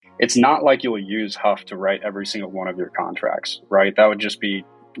it's not like you'll use Huff to write every single one of your contracts, right? That would just be,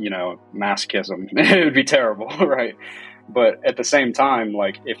 masochism. It would be terrible, right? But at the same time,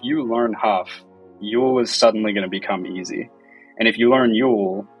 like if you learn Huff, Yule is suddenly going to become easy. And if you learn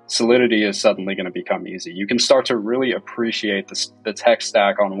Yule, Solidity is suddenly going to become easy. You can start to really appreciate the tech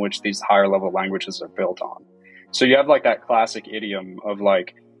stack on which these higher level languages are built on. So you have like that classic idiom of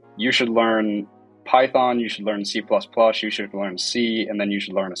like, you should learn Python, you should learn C++, you should learn C, and then you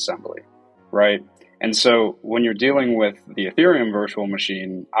should learn assembly, right? And so when you're dealing with the Ethereum virtual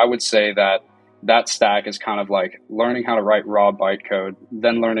machine, I would say that stack is kind of like learning how to write raw bytecode,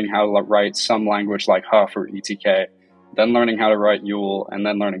 then learning how to write some language like Huff or ETK, then learning how to write Yule, and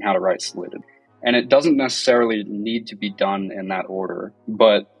then learning how to write Solidity. And it doesn't necessarily need to be done in that order,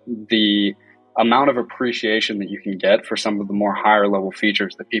 but the amount of appreciation that you can get for some of the more higher level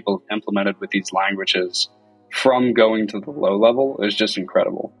features that people have implemented with these languages from going to the low level is just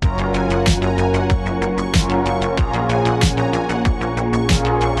incredible.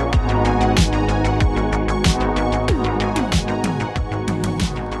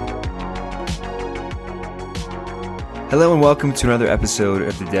 Hello and welcome to another episode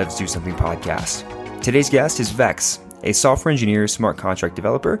of the Devs Do Something podcast. Today's guest is Vex, a software engineer, smart contract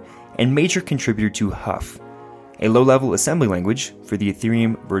developer, and major contributor to Huff, a low-level assembly language for the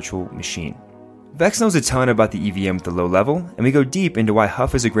Ethereum virtual machine. Vex knows a ton about the EVM at the low level, and we go deep into why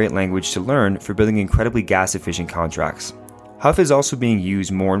Huff is a great language to learn for building incredibly gas-efficient contracts. Huff is also being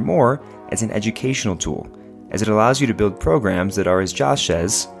used more and more as an educational tool, as it allows you to build programs that are, as Josh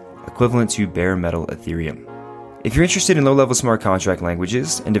says, equivalent to bare metal Ethereum. If you're interested in low-level smart contract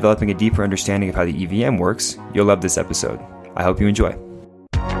languages and developing a deeper understanding of how the EVM works, you'll love this episode. I hope you enjoy.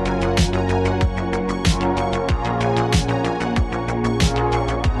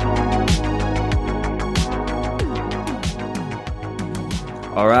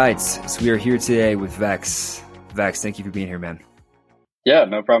 All right, so we are here today with Vex. Vex, thank you for being here, man. Yeah,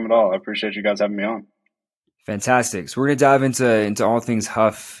 no problem at all. I appreciate you guys having me on. Fantastic. So we're going to dive into all things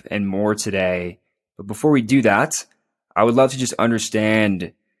Huff and more today. But before we do that, I would love to just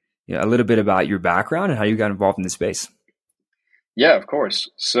understand a little bit about your background and how you got involved in this space. Yeah, of course.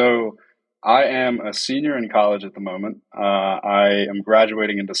 So I am a senior in college at the moment. I am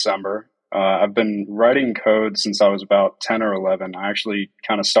graduating in December. I've been writing code since I was about 10 or 11. I actually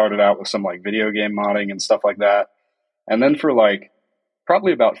kind of started out with some like video game modding and stuff like that. And then for like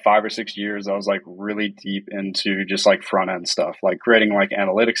probably about 5 or 6 years, I was like really deep into just like front end stuff, like creating like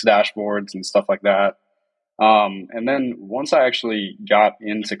analytics dashboards and stuff like that. And then once I actually got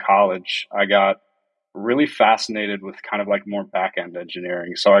into college, I got really fascinated with kind of like more back end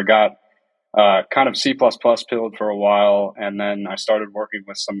engineering. So I got kind of C++ pilled for a while, and then I started working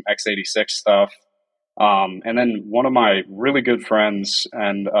with some x86 stuff. And then one of my really good friends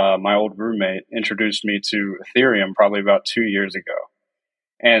and my old roommate introduced me to Ethereum probably about 2 years ago.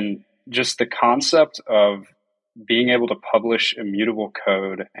 And just the concept of being able to publish immutable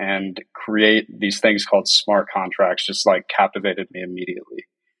code and create these things called smart contracts just like captivated me immediately.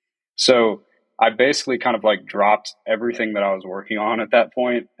 So I basically kind of like dropped everything that I was working on at that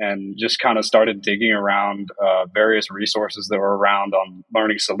point and just kind of started digging around various resources that were around on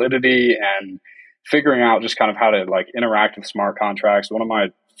learning Solidity and figuring out just kind of how to like interact with smart contracts. One of my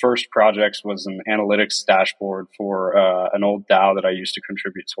first projects was an analytics dashboard for an old DAO that I used to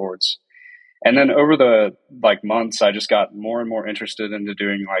contribute towards. And then over the like months, I just got more and more interested into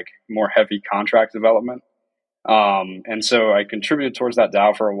doing like more heavy contract development. And so I contributed towards that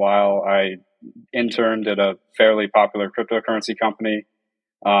DAO for a while. I interned at a fairly popular cryptocurrency company.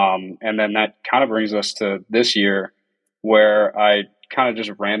 And then that kind of brings us to this year where I kind of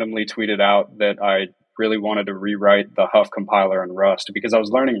just randomly tweeted out that I really wanted to rewrite the Huff compiler in Rust because I was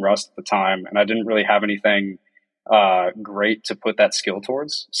learning Rust at the time and I didn't really have anything great to put that skill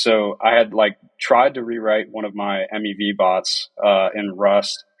towards. So I had like tried to rewrite one of my MEV bots in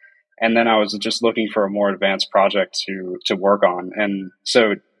Rust, and then I was just looking for a more advanced project to work on. And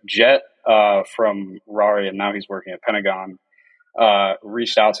so Jet from Rari, and now he's working at Pentagon,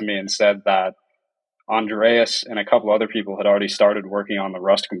 reached out to me and said that Andreas and a couple other people had already started working on the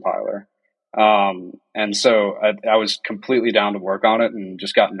Rust compiler. And so I was completely down to work on it and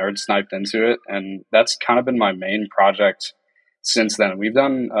just got nerd sniped into it. And that's kind of been my main project since then. We've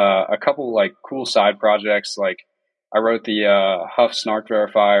done a couple like cool side projects. Like I wrote the Huff snark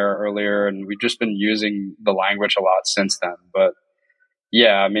verifier earlier, and we've just been using the language a lot since then. But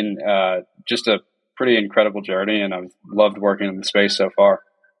yeah, I mean, just a pretty incredible journey, and I've loved working in the space so far.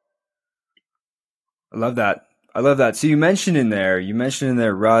 I love that. So you mentioned in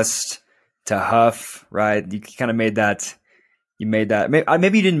there Rust to Huff, right? You kind of made that you made that.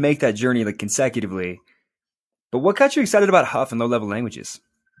 Maybe you didn't make that journey like consecutively, but what got you excited about Huff and low level languages?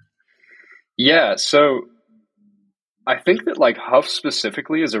 Yeah, so I think that like Huff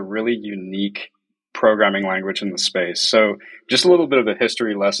specifically is a really unique programming language in the space. So just a little bit of a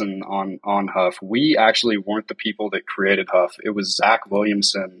history lesson on Huff. We actually weren't the people that created Huff. It was Zach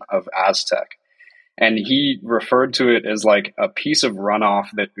Williamson of Aztec. And he referred to it as like a piece of runoff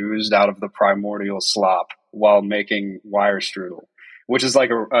that oozed out of the primordial slop while making wire strudel, which is like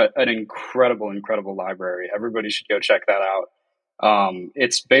an incredible library. Everybody should go check that out.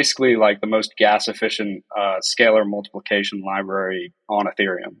 It's basically like the most gas efficient scalar multiplication library on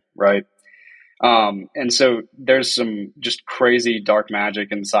Ethereum, right? And so there's some just crazy dark magic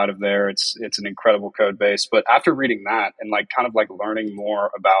inside of there. It's an incredible code base. But after reading that and like kind of like learning more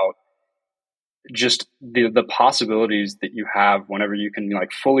about just the possibilities that you have whenever you can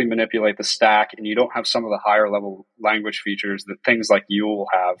like fully manipulate the stack and you don't have some of the higher level language features that things like Yule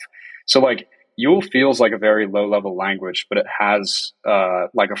have. So like Yule feels like a very low level language, but it has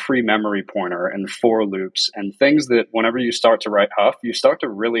like a free memory pointer and for loops and things that whenever you start to write Huff, you start to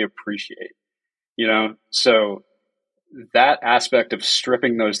really appreciate, you know? So that aspect of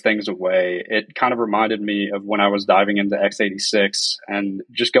stripping those things away, it kind of reminded me of when I was diving into x86 and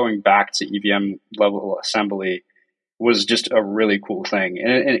just going back to EVM level assembly was just a really cool thing.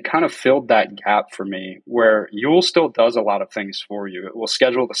 And it kind of filled that gap for me where Yule still does a lot of things for you. It will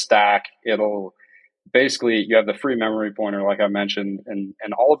schedule the stack. It'll basically, you have the free memory pointer, like I mentioned, and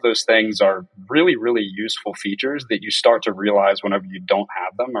all of those things are really useful features that you start to realize whenever you don't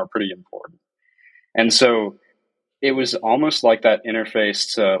have them are pretty important. And so it was almost like that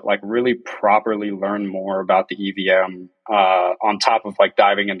interface to like really properly learn more about the EVM on top of like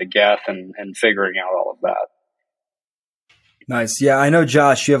diving into Geth and figuring out all of that. Nice. Yeah, I know,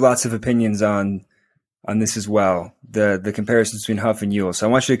 Josh, you have lots of opinions on this as well, the comparisons between Huff and Yule. So I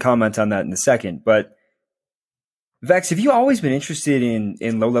want you to comment on that in a second. But Vex, have you always been interested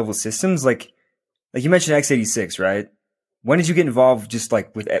in low level systems? Like you mentioned x86, right? When did you get involved just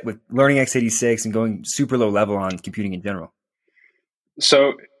like with learning x86 and going super low level on computing in general?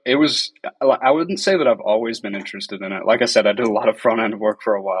 So it was, I wouldn't say that I've always been interested in it. Like I said, I did a lot of front end work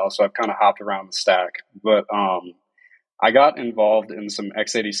for a while, so I've kind of hopped around the stack. But I got involved in some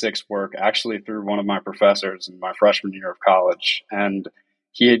x86 work actually through one of my professors in my freshman year of college. And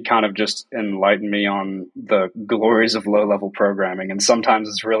he had kind of just enlightened me on the glories of low level programming. And sometimes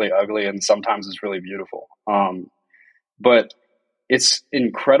it's really ugly and sometimes it's really beautiful. But it's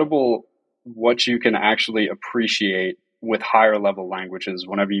incredible what you can actually appreciate with higher level languages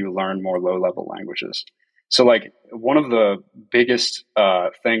whenever you learn more low level languages. So like one of the biggest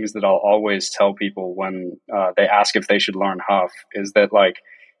things that I'll always tell people when they ask if they should learn Huff is that like,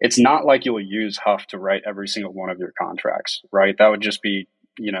 it's not like you'll use Huff to write every single one of your contracts, right? That would just be,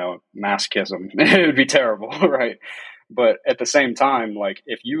 you know, masochism. It would be terrible, right? But at the same time, like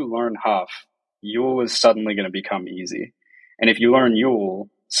if you learn Huff, Yule is suddenly going to become easy. And if you learn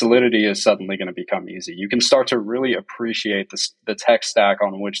Yule, Solidity is suddenly going to become easy. You can start to really appreciate the tech stack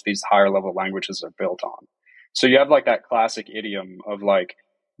on which these higher level languages are built on. So you have like that classic idiom of like,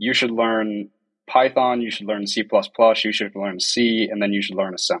 you should learn Python, you should learn C++, you should learn C, and then you should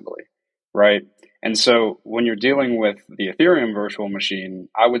learn assembly, right? And so when you're dealing with the Ethereum virtual machine,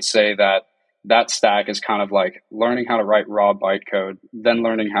 I would say that that stack is kind of like learning how to write raw bytecode, then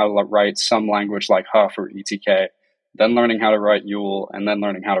learning how to write some language like Huff or ETK, then learning how to write Yule, and then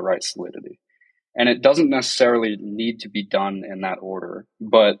learning how to write Solidity. And it doesn't necessarily need to be done in that order,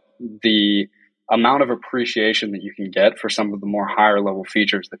 but the amount of appreciation that you can get for some of the more higher level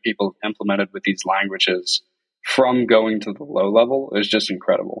features that people have implemented with these languages from going to the low level is just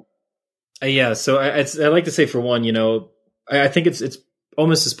incredible. Yeah, so I like to say, for one, you know, I think it's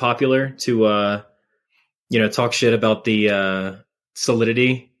almost as popular to talk shit about the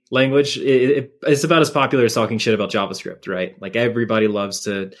Solidity language. It's about as popular as talking shit about JavaScript, right? Like everybody loves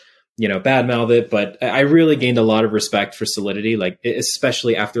to badmouth it, but I really gained a lot of respect for Solidity, like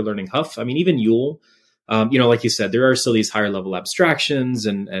especially after learning Huff. I mean, even Yule, like you said, there are still these higher level abstractions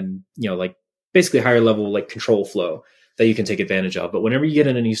and like basically higher level like control flow that you can take advantage of. But whenever you get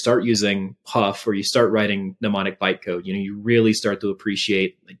in and you start using Huff or you start writing mnemonic bytecode, you really start to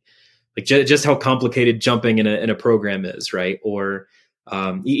appreciate like just how complicated jumping in a program is, right? Or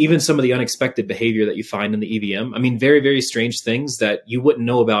even some of the unexpected behavior that you find in the EVM. I mean, very, very strange things that you wouldn't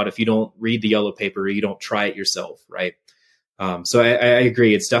know about if you don't read the yellow paper or you don't try it yourself, right? So I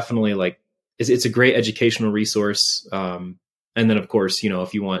agree. It's definitely like, it's a great educational resource. And then, of course,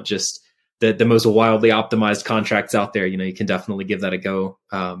 if you want just the most wildly optimized contracts out there, you can definitely give that a go.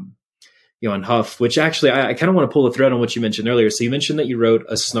 on Huff, which actually I kind of want to pull a thread on what you mentioned earlier. So you mentioned that you wrote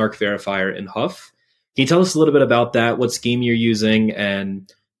a snark verifier in Huff. Can you tell us a little bit about that? What scheme you're using,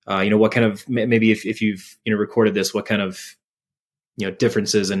 and what kind of, maybe if you've recorded this, what kind of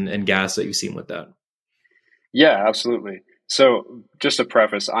differences and gas that you've seen with that? Yeah, absolutely. So just a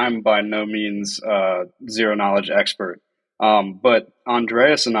preface, I'm by no means zero knowledge expert. But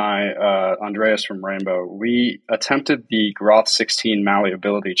Andreas and Andreas from Rainbow, we attempted the Groth 16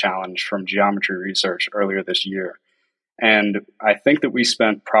 malleability challenge from Geometry Research earlier this year. And I think that we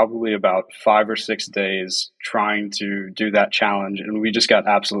spent probably about 5 or 6 days trying to do that challenge, and we just got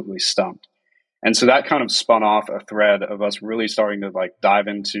absolutely stumped. And so that kind of spun off a thread of us really starting to like dive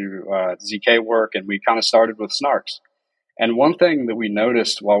into ZK work, and we kind of started with snarks. And one thing that we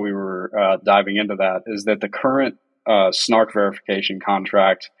noticed while we were diving into that is that the current snark verification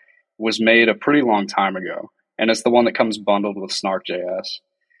contract was made a pretty long time ago, and it's the one that comes bundled with Snark.js.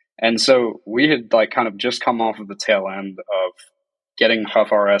 And so we had like kind of just come off of the tail end of getting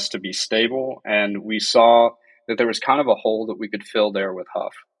Huff RS to be stable, and we saw that there was kind of a hole that we could fill there with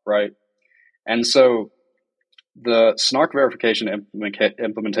Huff, right? And so the snark verification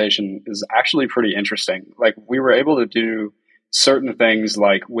implementation is actually pretty interesting. Like we were able to do certain things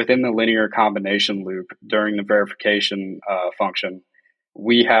like within the linear combination loop during the verification function,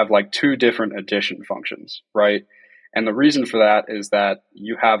 we have like two different addition functions, right? And the reason for that is that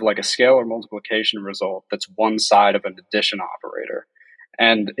you have like a scalar multiplication result that's one side of an addition operator,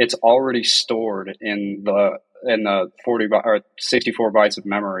 and it's already stored in the 40 or 64 bytes of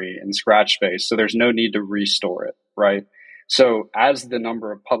memory in scratch space. So there's no need to restore it, right? So as the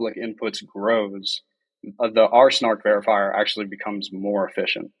number of public inputs grows, the RSnark verifier actually becomes more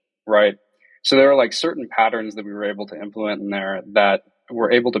efficient, right? So there are like certain patterns that we were able to implement in there that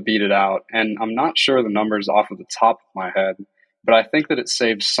were able to beat it out. And I'm not sure the numbers off of the top of my head, but I think that it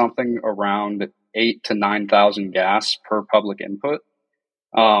saves something around 8,000 to 9,000 gas per public input.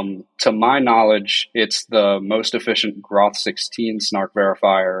 To my knowledge, it's the most efficient Groth 16 snark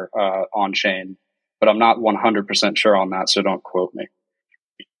verifier on chain, but I'm not 100% sure on that, so don't quote me.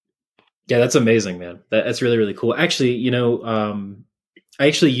 Yeah, that's amazing, man. That's really, really cool. Actually, I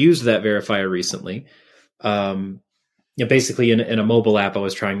actually used that verifier recently. Basically in a mobile app, I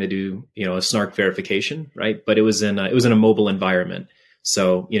was trying to do, a snark verification, right? But it was in a mobile environment.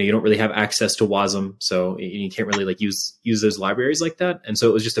 So, you don't really have access to WASM. So you can't really like use those libraries like that. And so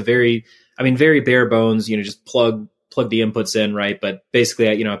it was just very bare bones, just plug the inputs in, right? But basically,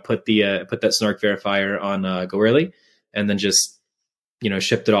 I put that snark verifier on Goerli, and then just,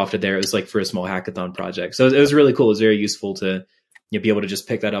 shipped it off to there. It was like for a small hackathon project. So it was really cool. It was very useful to be able to just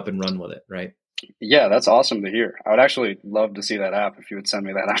pick that up and run with it, right? Yeah, that's awesome to hear. I would actually love to see that app if you would send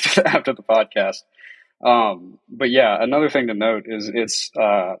me that after the podcast. But yeah, another thing to note is it's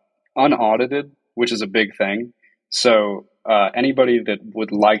unaudited, which is a big thing. So anybody that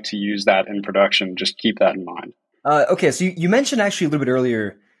would like to use that in production, just keep that in mind. Okay, so you mentioned actually a little bit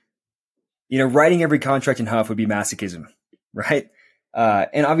earlier, writing every contract in Huff would be masochism, right?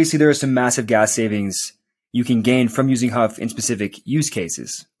 And obviously there are some massive gas savings you can gain from using Huff in specific use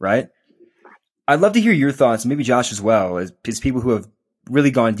cases, right? I'd love to hear your thoughts, maybe Josh as well, as people who have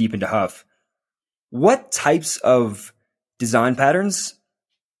really gone deep into Huff. What types of design patterns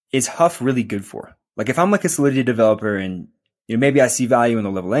is Huff really good for? Like if I'm like a Solidity developer and maybe I see value in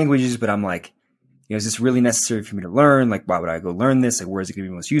the level languages, but I'm like, is this really necessary for me to learn? Like, why would I go learn this? Like, where is it going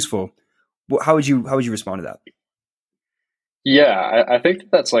to be most useful? How would you respond to that? Yeah, I think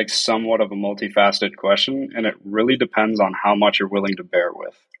that's like somewhat of a multifaceted question, and it really depends on how much you're willing to bear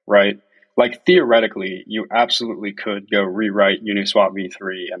with, right? Like theoretically, you absolutely could go rewrite Uniswap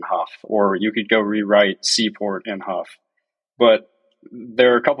v3 in Huff, or you could go rewrite Seaport in Huff. But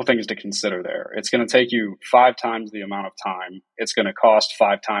there are a couple things to consider there. It's going to take you 5 times the amount of time. It's going to cost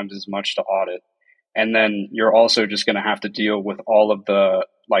 5 times as much to audit. And then you're also just going to have to deal with all of the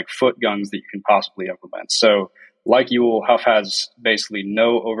like foot guns that you can possibly implement. So like Yule, Huff has basically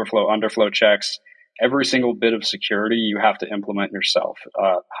no overflow, underflow checks. Every single bit of security you have to implement yourself.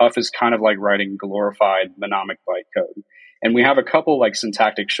 Huff is kind of like writing glorified mnemonic byte code. And we have a couple like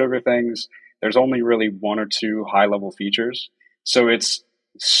syntactic sugar things. There's only really 1 or 2 high level features. So it's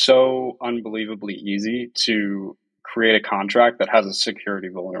so unbelievably easy to create a contract that has a security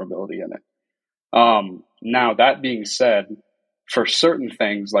vulnerability in it. Now, that being said, for certain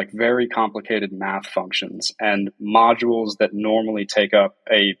things like very complicated math functions and modules that normally take up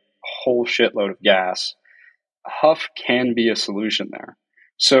a whole shitload of gas, Huff can be a solution there.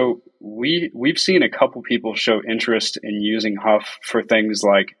 So we've seen a couple people show interest in using Huff for things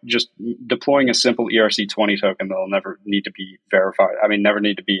like just deploying a simple ERC20 token that'll never need to be verified. I mean, never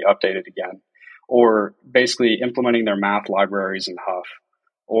need to be updated again, or basically implementing their math libraries in Huff.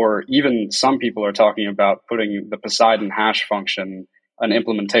 Or even some people are talking about putting the Poseidon hash function, an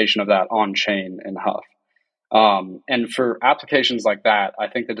implementation of that on chain in Huff. And for applications like that, I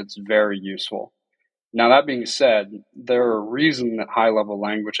think that it's very useful. Now, that being said, there are a reason that high-level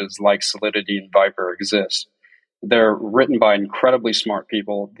languages like Solidity and Viper exist. They're written by incredibly smart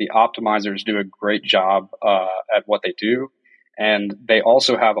people. The optimizers do a great job at what they do. And they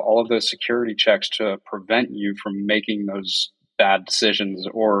also have all of those security checks to prevent you from making those bad decisions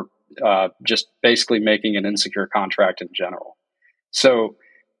or just basically making an insecure contract in general. So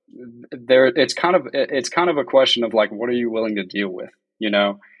it's kind of a question of like, what are you willing to deal with? You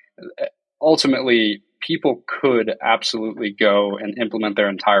know, ultimately, people could absolutely go and implement their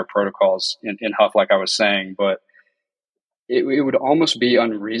entire protocols in Huff, like I was saying, but it would almost be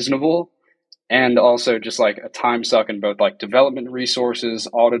unreasonable and also just like a time suck in both like development resources,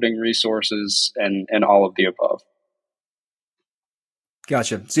 auditing resources, and all of the above.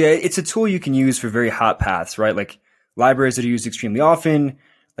 Gotcha. So yeah, it's a tool you can use for very hot paths, right? Like libraries that are used extremely often,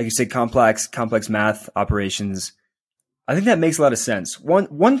 like you said, complex math operations. I think that makes a lot of sense.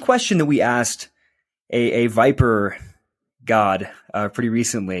 One question that we asked a Viper god pretty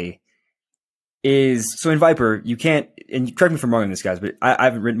recently is, so in Viper, you can't, and correct me if I'm wrong on this, guys, but I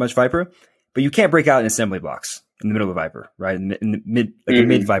haven't written much Viper, but you can't break out an assembly blocks in the middle of Viper, right? In the mid, like a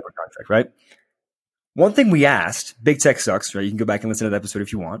mid Viper contract, right? One thing we asked, Big Tech Sucks, right? You can go back and listen to that episode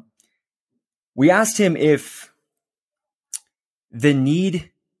if you want. We asked him if the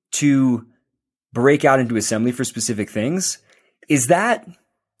need to break out into assembly for specific things, is that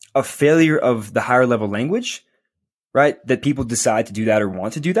a failure of the higher level language, right? That people decide to do that or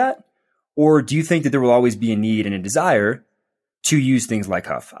want to do that? Or do you think that there will always be a need and a desire to use things like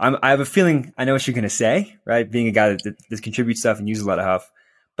Huff? I have a feeling I know what you're going to say, right? Being a guy that contributes stuff and uses a lot of Huff,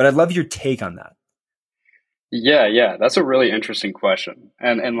 but I'd love your take on that. Yeah, that's a really interesting question.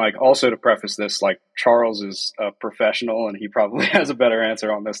 And like also to preface this, like Charles is a professional and he probably has a better answer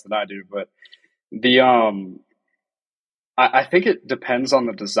on this than I do, but the I think it depends on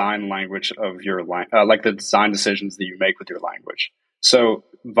the design language of your like the design decisions that you make with your language. So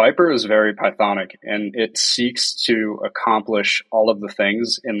Viper is very Pythonic and it seeks to accomplish all of the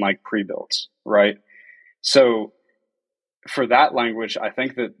things in like pre-builds, right? So for that language, I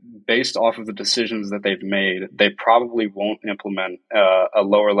think that based off of the decisions that they've made, they probably won't implement a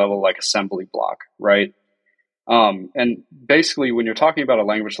lower level like assembly block, right? And basically, when you're talking about a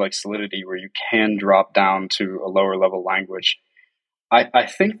language like Solidity, where you can drop down to a lower level language, I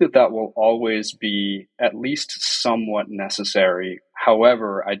think that will always be at least somewhat necessary.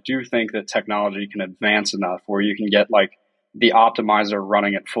 However, I do think that technology can advance enough where you can get like the optimizer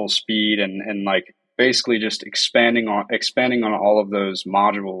running at full speed and like basically just expanding on all of those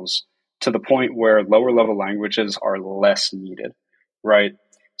modules to the point where lower level languages are less needed, right?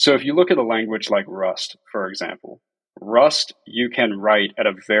 So if you look at a language like Rust, for example, Rust you can write at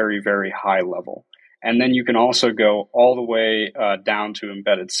a very, very high level. And then you can also go all the way down to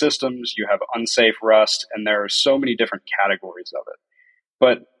embedded systems. You have unsafe Rust, and there are so many different categories of it.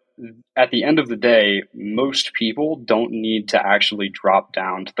 But at the end of the day, most people don't need to actually drop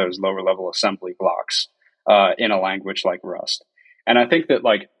down to those lower level assembly blocks in a language like Rust. And I think that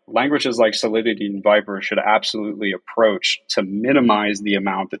like languages like Solidity and Viper should absolutely approach to minimize the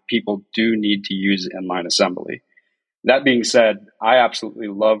amount that people do need to use inline assembly. That being said, I absolutely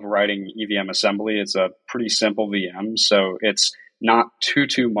love writing EVM assembly. It's a pretty simple VM, so it's not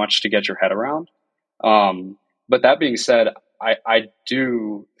too much to get your head around. But that being said, I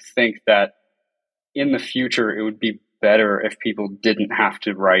do think that in the future, it would be better if people didn't have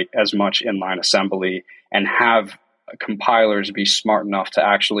to write as much inline assembly and have compilers be smart enough to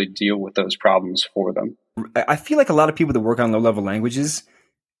actually deal with those problems for them. I feel like a lot of people that work on low-level languages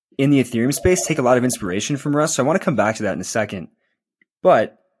in the Ethereum space take a lot of inspiration from Rust. So I want to come back to that in a second.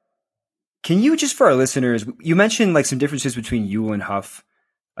 But can you just for our listeners, you mentioned like some differences between Yule and Huff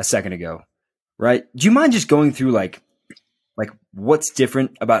a second ago, right? Do you mind just going through like what's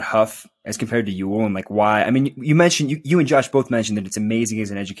different about Huff as compared to Yule and like why? I mean, you mentioned, you and Josh both mentioned that it's amazing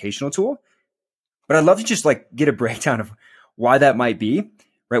as an educational tool, but I'd love to just like get a breakdown of why that might be,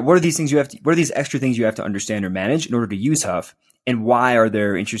 right? What are these things what are these extra things you have to understand or manage in order to use Huff? And why are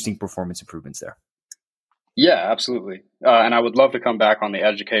there interesting performance improvements there? Yeah, absolutely. And I would love to come back on the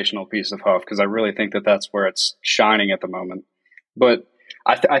educational piece of Huff because I really think that that's where it's shining at the moment. But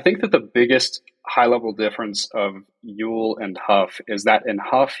I think that the biggest high level difference of Yule and Huff is that in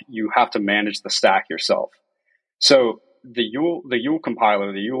Huff, you have to manage the stack yourself. So the Yule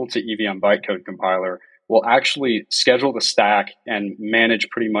compiler, the Yule to EVM bytecode compiler, will actually schedule the stack and manage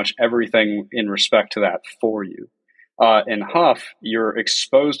pretty much everything in respect to that for you. In Huff, you're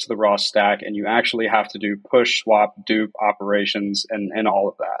exposed to the raw stack and you actually have to do push, swap, dupe operations and all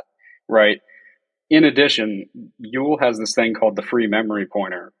of that, right? In addition, Yule has this thing called the free memory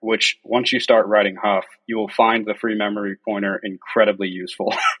pointer, which once you start writing Huff, you will find the free memory pointer incredibly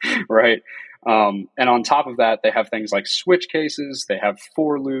useful, right? And on top of that, they have things like switch cases, they have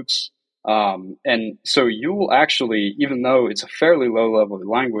for loops. And so Yule actually, even though it's a fairly low level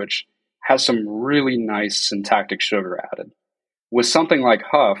language, has some really nice syntactic sugar added. With something like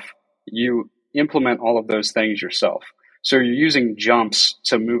Huff, you implement all of those things yourself. So you're using jumps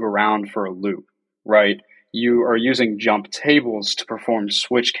to move around for a loop, right? You are using jump tables to perform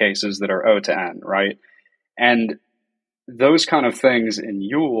switch cases that are O to N, right? And those kind of things in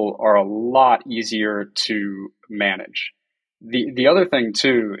Yule are a lot easier to manage. The other thing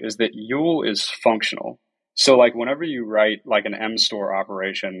too is that Yule is functional. So like whenever you write like an mstore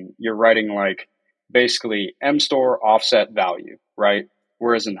operation, you're writing like basically mstore offset value, right?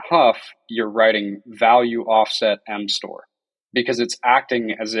 Whereas in Huff, you're writing value offset mstore because it's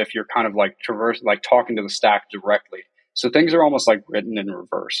acting as if you're kind of like like talking to the stack directly. So things are almost like written in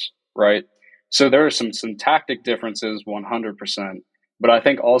reverse, right? So there are some syntactic differences, 100%. But I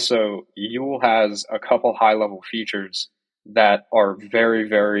think also Yule has a couple high level features that are very,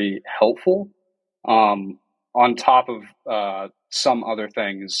 very helpful on top of some other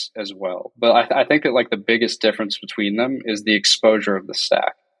things as well. But I think that like the biggest difference between them is the exposure of the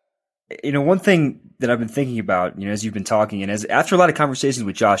stack. One thing that I've been thinking about, as you've been talking, and as after a lot of conversations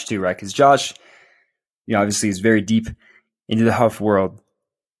with Josh too, right? Because Josh, obviously is very deep into the Huff world.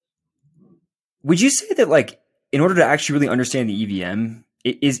 Would you say that like in order to actually really understand the EVM,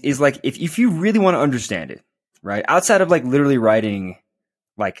 is like if you really want to understand it, right? Outside of like literally writing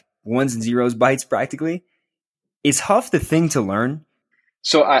like ones and zeros bytes practically, is Huff the thing to learn?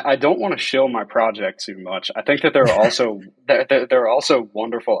 So I don't want to shill my project too much. I think that there are also there are also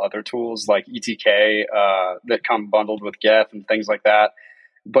wonderful other tools like ETK that come bundled with Geth and things like that.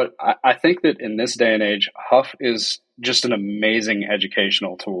 But I think that in this day and age, Huff is just an amazing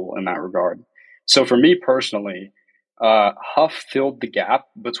educational tool in that regard. So for me personally, Huff filled the gap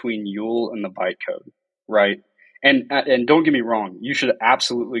between Yule and the bytecode, right? And don't get me wrong, you should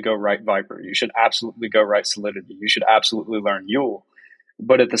absolutely go write Viper. You should absolutely go write Solidity. You should absolutely learn Yule.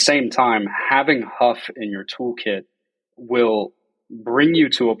 But at the same time, having Huff in your toolkit will bring you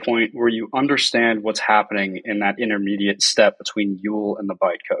to a point where you understand what's happening in that intermediate step between Yule and the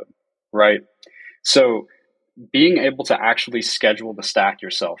bytecode, right? So being able to actually schedule the stack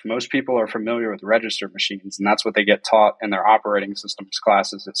yourself. Most people are familiar with register machines, and that's what they get taught in their operating systems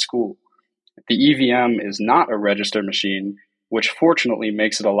classes at school. The EVM is not a register machine, which fortunately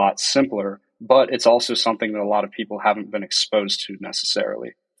makes it a lot simpler, but it's also something that a lot of people haven't been exposed to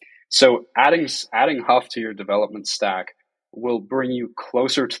necessarily. So adding Huff to your development stack will bring you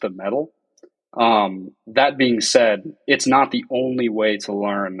closer to the metal. That being said, it's not the only way to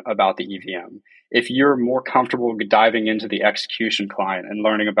learn about the EVM. If you're more comfortable diving into the execution client and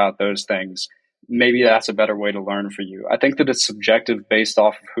learning about those things, maybe that's a better way to learn for you. I think that it's subjective based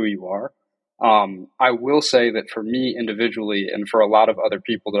off of who you are. I will say that for me individually and for a lot of other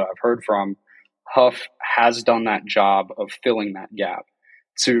people that I've heard from, Huff has done that job of filling that gap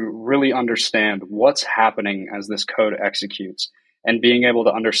to really understand what's happening as this code executes and being able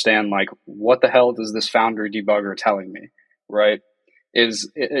to understand like what the hell does this Foundry debugger telling me, right?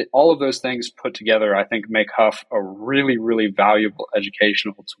 All of those things put together, I think, make Huff a really, really valuable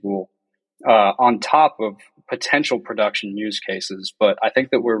educational tool on top of potential production use cases. But I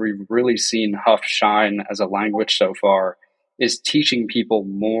think that where we've really seen Huff shine as a language so far is teaching people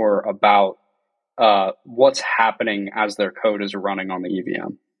more about what's happening as their code is running on the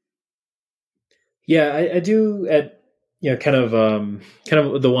EVM. Yeah, I do kind of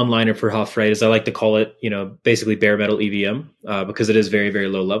the one-liner for Huff, right, is I like to call it, basically bare metal EVM because it is very, very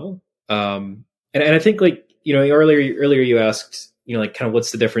low level. And I think like, earlier you asked, like kind of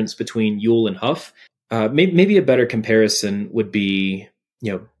what's the difference between Yule and Huff? Maybe a better comparison would be,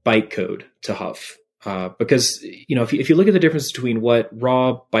 bytecode to Huff. Because, if you look at the difference between what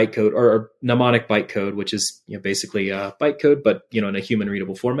raw bytecode or mnemonic bytecode, which is, basically bytecode, but, in a human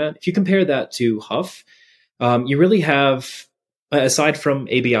readable format, if you compare that to Huff, you really have, aside from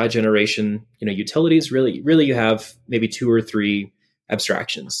ABI generation, utilities, really you have maybe two or three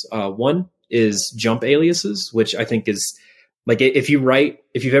abstractions. One is jump aliases, which I think is Like if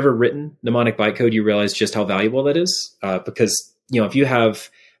you've ever written mnemonic bytecode, you realize just how valuable that is. Because, if you have,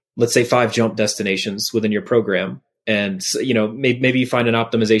 let's say 5 jump destinations within your program, and, maybe you find an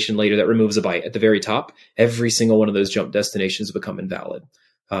optimization later that removes a byte at the very top, every single one of those jump destinations become invalid.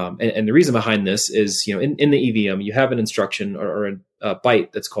 And the reason behind this is, in the EVM, you have an instruction or a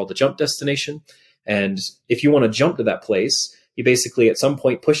byte that's called the jump destination. And if you want to jump to that place, you basically at some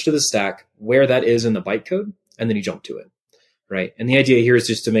point push to the stack where that is in the bytecode, and then you jump to it. Right. And the idea here is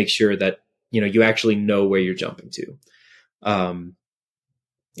just to make sure that, you actually know where you're jumping to.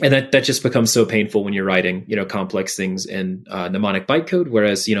 And that just becomes so painful when you're writing, complex things in mnemonic bytecode.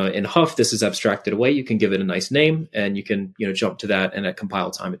 Whereas, in Huff, this is abstracted away. You can give it a nice name and you can, jump to that. And at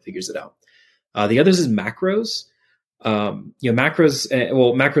compile time, it figures it out. The others is macros.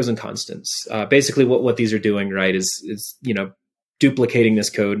 Macros and constants. Basically what these are doing, right, is duplicating this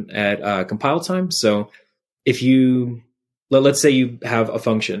code at compile time. So if let's say you have a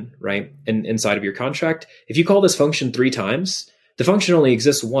function, right, inside of your contract. If you call this function 3 times, the function only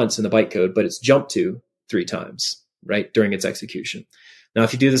exists once in the bytecode, but it's jumped to 3 times, right, during its execution. Now,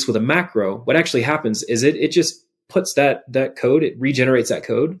 if you do this with a macro, what actually happens is it just puts that code, it regenerates that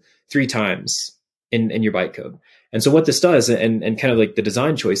code 3 times in your bytecode. And so what this does, and kind of like the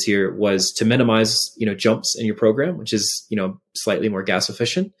design choice here was to minimize, jumps in your program, which is, slightly more gas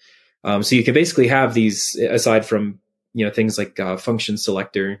efficient. So you can basically have these, aside from, things like function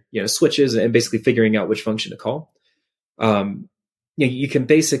selector, switches, and basically figuring out which function to call. You can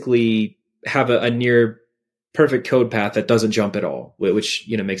basically have a near perfect code path that doesn't jump at all, which,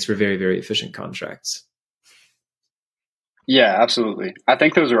 makes for very, very efficient contracts. Yeah, absolutely. I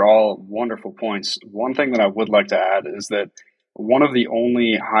think those are all wonderful points. One thing that I would like to add is that one of the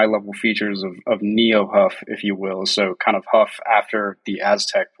only high level features of Neo Huff, if you will, so kind of Huff after the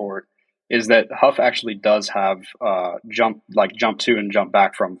Aztec port, is that Huff actually does have jump to and jump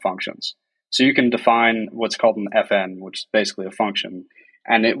back from functions. So you can define what's called an FN, which is basically a function,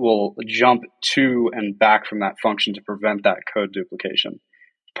 and it will jump to and back from that function to prevent that code duplication.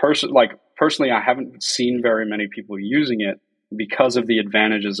 Personally, I haven't seen very many people using it because of the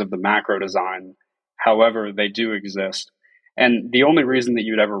advantages of the macro design. However, they do exist. And the only reason that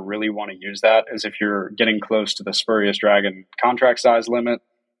you'd ever really want to use that is if you're getting close to the spurious dragon contract size limit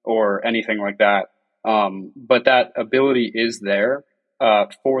or anything like that. But that ability is there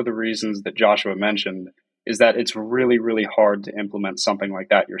for the reasons that Joshua mentioned, is that it's really, really hard to implement something like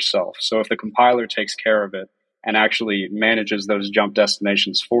that yourself. So if the compiler takes care of it and actually manages those jump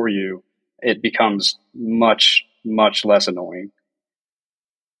destinations for you, it becomes much, much less annoying.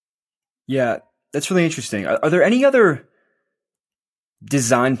 Yeah, that's really interesting. Are there any other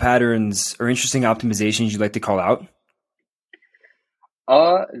design patterns or interesting optimizations you'd like to call out?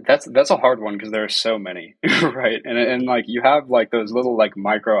 That's a hard one because there are so many, right? And like you have like those little like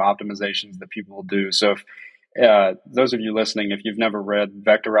micro optimizations that people will do. So if those of you listening, if you've never read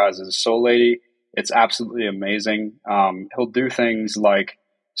Vectorize's Soul Lady, it's absolutely amazing. He'll do things like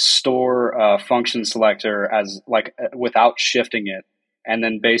store a function selector as like without shifting it, and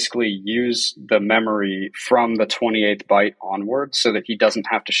then basically use the memory from the 28th byte onward so that he doesn't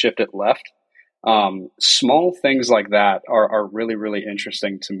have to shift it left. Small things like that are really, really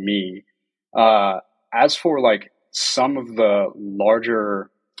interesting to me. As for like some of the larger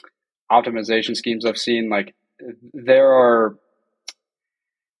optimization schemes I've seen, like there are,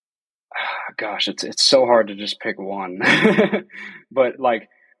 gosh, it's so hard to just pick one, but like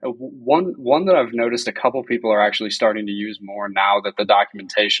one that I've noticed a couple people are actually starting to use more now that the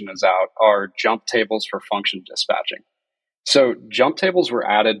documentation is out are jump tables for function dispatching. So jump tables were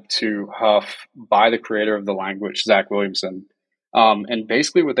added to Huff by the creator of the language, Zach Williamson. And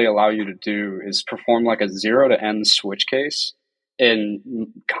basically what they allow you to do is perform like a 0 to n switch case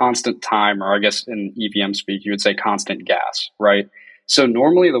in constant time, or I guess in EVM speak, you would say constant gas, right? So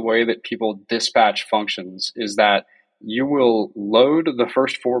normally the way that people dispatch functions is that you will load the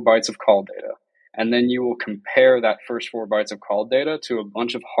first 4 bytes of call data, and then you will compare that first 4 bytes of call data to a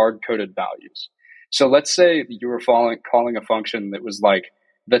bunch of hard-coded values. So let's say you were calling a function that was like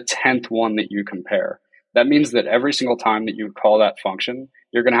the 10th one that you compare. That means that every single time that you call that function,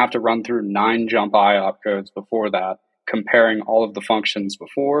 you're going to have to run through 9 jump I opcodes before that, comparing all of the functions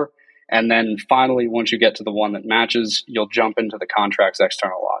before. And then finally, once you get to the one that matches, you'll jump into the contract's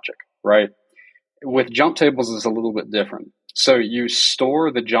external logic, right? With jump tables, it's a little bit different. So you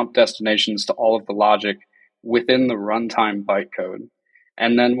store the jump destinations to all of the logic within the runtime bytecode.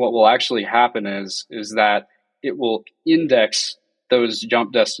 And then what will actually happen is that it will index those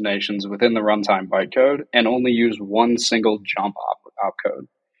jump destinations within the runtime bytecode and only use one single jump opcode.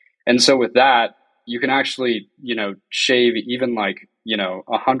 And so with that, you can actually, shave even like,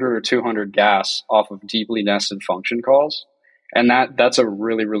 100 or 200 gas off of deeply nested function calls. And that's a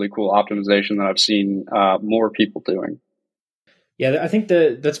really, really cool optimization that I've seen more people doing. Yeah, I think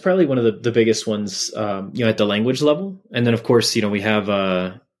that's probably one of the biggest ones, at the language level. And then of course, we have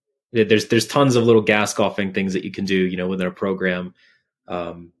there's tons of little gas golfing things that you can do, within a program.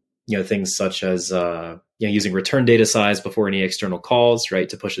 Things such as using return data size before any external calls, right,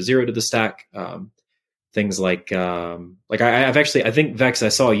 to push a zero to the stack. Things like I think Vex, I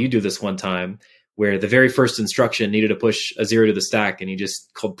saw you do this one time where the very first instruction needed to push a zero to the stack, and you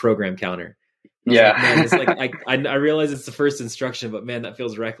just called program counter. Yeah. Like, man, it's like I realize it's the first instruction, but man, that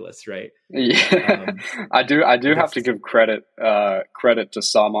feels reckless, right? Yeah, I do have to give credit to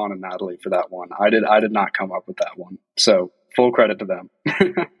Salman and Natalie for that one. I did not come up with that one, so full credit to them.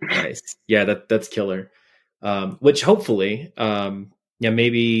 Nice, yeah, that's killer. Which hopefully,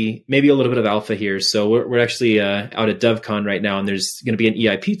 maybe a little bit of alpha here. So we're actually out at DevCon right now, and there's going to be an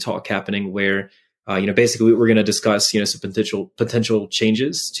EIP talk happening where basically we're going to discuss some potential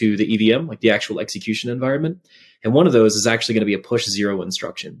changes to the EVM, like the actual execution environment. And one of those is actually going to be a push zero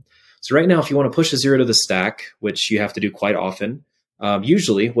instruction. So right now, if you want to push a zero to the stack, which you have to do quite often,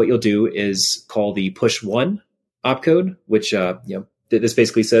 usually what you'll do is call the push one opcode, which this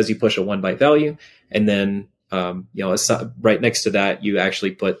basically says you push a 1 byte value, and then right next to that you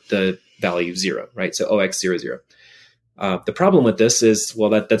actually put the value 0, right? So 0x00. The problem with this is, well,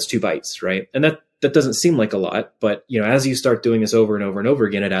 that's 2 bytes, right? And that doesn't seem like a lot, but as you start doing this over and over and over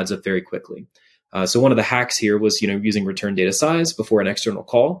again, it adds up very quickly. So one of the hacks here was using return data size before an external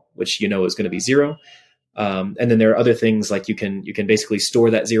call, which is going to be 0. And then there are other things like you can basically store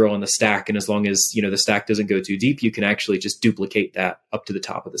that 0 on the stack, and as long as the stack doesn't go too deep, you can actually just duplicate that up to the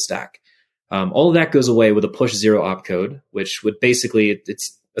top of the stack. All of that goes away with a push 0 opcode, which would basically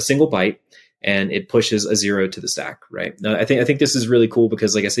it's a single byte, and it pushes a 0 to the stack, right? Now, I think this is really cool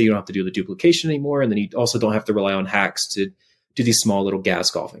because, like I said, you don't have to do the duplication anymore, and then you also don't have to rely on hacks to do these small little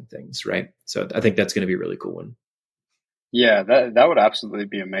gas golfing things, right? So I think that's going to be a really cool one. Yeah, that would absolutely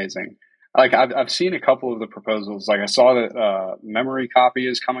be amazing. Like I've seen a couple of the proposals. Like I saw that memory copy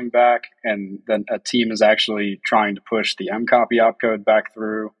is coming back, and then a team is actually trying to push the mcopy opcode back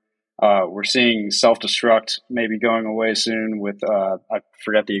through. We're seeing self-destruct maybe going away soon with I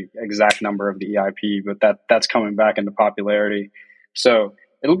forget the exact number of the EIP, but that's coming back into popularity. So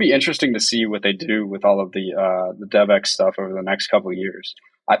it'll be interesting to see what they do with all of the DevX stuff over the next couple of years.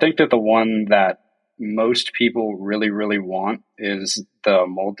 I think that the one that most people really, really want is the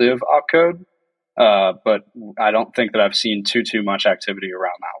Moldiv opcode, but I don't think that I've seen too much activity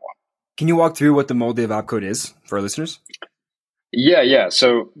around that one. Can you walk through what the Moldiv opcode is for our listeners? Yeah.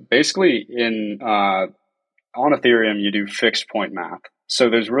 So basically, on Ethereum, you do fixed point math. So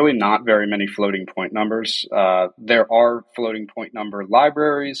there's really not very many floating point numbers. There are floating point number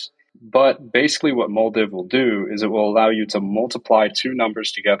libraries, but basically what Moldiv will do is it will allow you to multiply two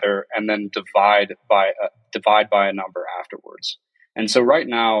numbers together and then divide by a number afterwards. And so right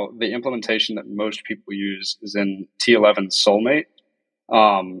now, the implementation that most people use is in T11 Soulmate,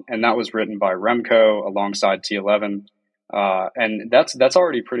 and that was written by Remco alongside T11. And that's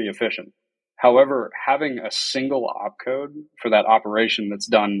already pretty efficient. However, having a single opcode for that operation that's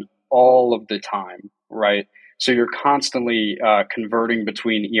done all of the time, right? So you're constantly converting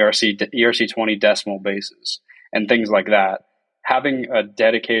between ERC20 decimal bases and things like that. Having a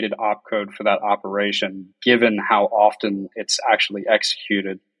dedicated opcode for that operation, given how often it's actually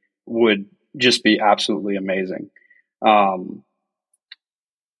executed, would just be absolutely amazing.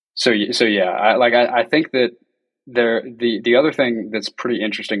 So yeah, I think that the other thing that's pretty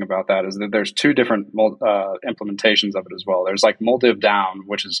interesting about that is that there's two different implementations of it as well. There's like Moldiv down,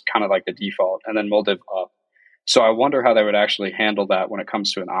 which is kind of like the default, and then Moldiv up. So I wonder how they would actually handle that when it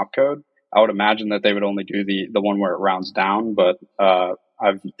comes to an opcode. I would imagine that they would only do the one where it rounds down, but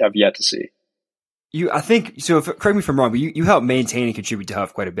I've yet to see. I think so. Correct me if I'm wrong, but you help maintain and contribute to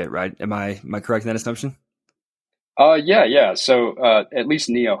Huff quite a bit, right? Am I correct in that assumption? Yeah. So at least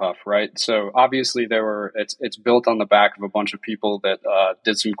Neo Huff, right? So obviously it's built on the back of a bunch of people that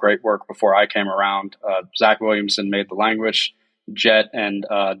did some great work before I came around. Zach Williamson made the language. Jet and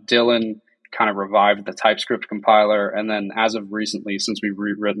Dylan kind of revived the TypeScript compiler. And then as of recently, since we've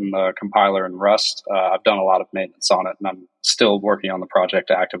rewritten the compiler in Rust, I've done a lot of maintenance on it, and I'm still working on the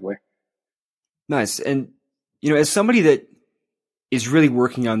project actively. Nice. And, as somebody that is really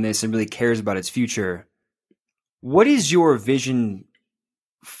working on this and really cares about its future, what is your vision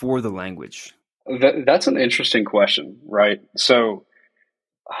for the language? That's an interesting question, right? So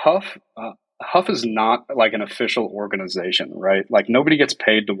Huff, Huff is not like an official organization, right? Like nobody gets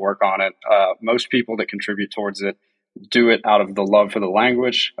paid to work on it. Most people that contribute towards it do it out of the love for the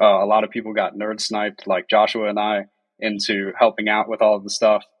language. A lot of people got nerd sniped, like Joshua and I, into helping out with all of the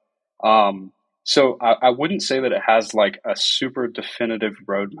stuff. So I wouldn't say that it has like a super definitive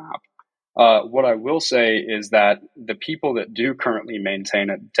roadmap. What I will say is that the people that do currently maintain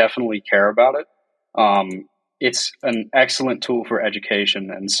it definitely care about it. It's an excellent tool for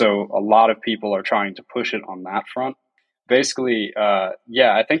education, and so a lot of people are trying to push it on that front. Basically,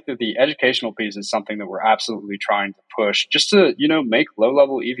 yeah, I think that the educational piece is something that we're absolutely trying to push, just to make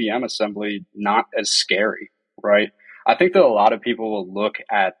low-level EVM assembly not as scary, right? I think that a lot of people will look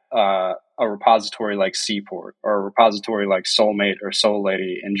at a repository like Seaport or a repository like Soulmate or Soul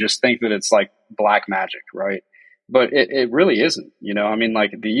Lady and just think that it's like black magic, right? But it really isn't. I mean,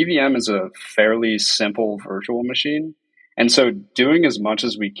 like the EVM is a fairly simple virtual machine. And so doing as much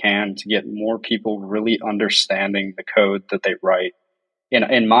as we can to get more people really understanding the code that they write,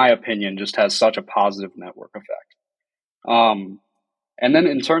 in my opinion, just has such a positive network effect. And then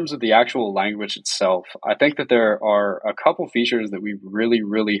in terms of the actual language itself, I think that there are a couple features that we really,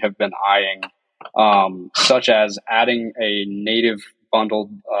 really have been eyeing, such as adding a native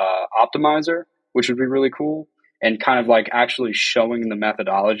bundled optimizer, which would be really cool, and kind of like actually showing the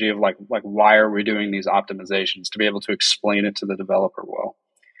methodology of like why are we doing these optimizations to be able to explain it to the developer well.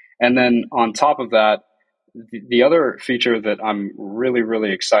 And then on top of that, the other feature that I'm really,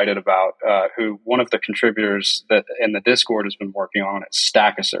 really excited about, who one of the contributors that in the Discord has been working on, is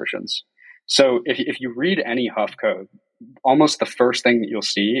stack assertions. So if you read any Huff code, almost the first thing that you'll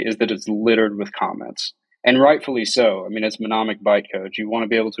see is that it's littered with comments. And rightfully so. I mean, it's mnemonic bytecode. You want to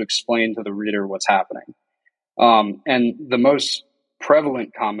be able to explain to the reader what's happening. And the most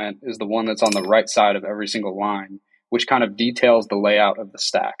prevalent comment is the one that's on the right side of every single line, which kind of details the layout of the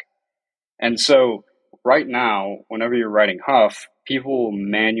stack. And so right now, whenever you're writing Huff, people will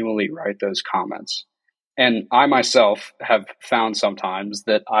manually write those comments. And I myself have found sometimes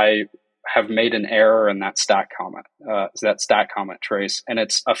that I have made an error in that stack comment trace, and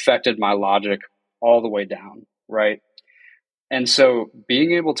it's affected my logic all the way down, right? And so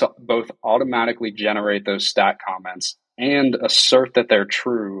being able to both automatically generate those stack comments and assert that they're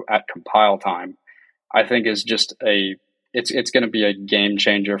true at compile time, I think is just it's going to be a game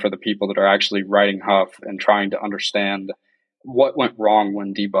changer for the people that are actually writing Huff and trying to understand what went wrong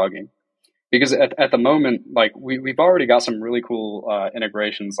when debugging. Because at the moment, like we've already got some really cool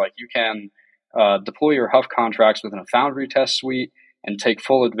integrations. Like you can deploy your Huff contracts within a Foundry test suite and take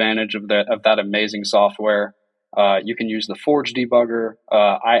full advantage of that amazing software. You can use the Forge debugger.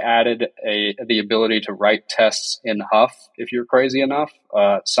 I added the ability to write tests in Huff if you're crazy enough.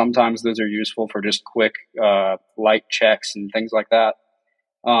 Sometimes those are useful for just quick light checks and things like that.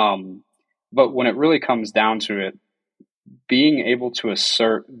 But when it really comes down to it, being able to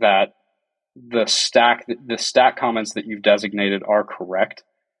assert that the stack comments that you've designated are correct,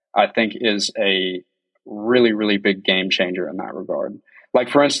 I think is a really, really big game changer in that regard. Like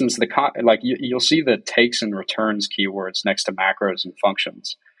for instance, you'll see the takes and returns keywords next to macros and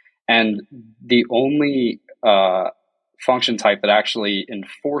functions, and the only function type that actually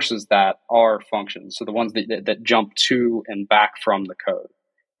enforces that are functions. So the ones that jump to and back from the code,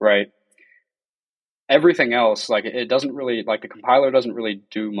 right? Everything else, like it doesn't really, like the compiler doesn't really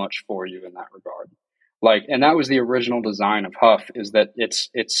do much for you in that regard. Like, and that was the original design of Huff, is that it's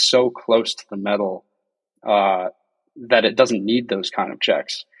so close to the metal that it doesn't need those kind of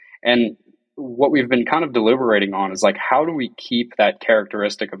checks. And what we've been kind of deliberating on is like, how do we keep that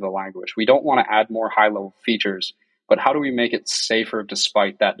characteristic of the language? We don't want to add more high level features, but how do we make it safer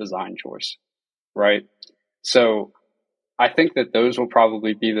despite that design choice, right? So I think that those will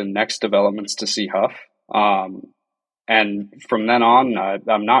probably be the next developments to see Huff. And from then on,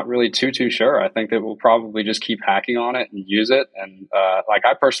 I'm not really too sure. I think that we'll probably just keep hacking on it and use it. And like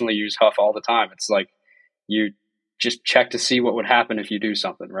I personally use Huff all the time. It's like you just check to see what would happen if you do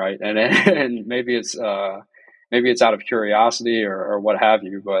something, right? And maybe it's out of curiosity or what have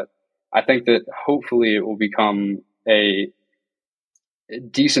you. But I think that hopefully it will become a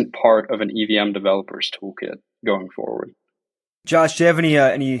decent part of an EVM developer's toolkit going forward. Josh, do you have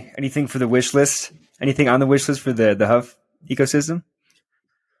anything for the wish list? Anything on the wish list for the Huff ecosystem?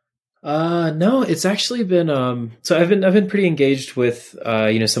 No, it's actually been so I've been pretty engaged with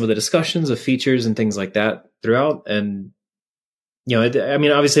some of the discussions of features and things like that throughout, and I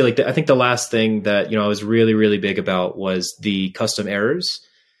mean obviously like I think the last thing that I was really, really big about was the custom errors,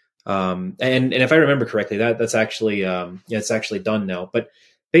 and if I remember correctly, that's actually it's actually done now. But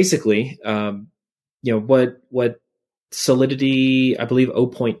basically, what Solidity, I believe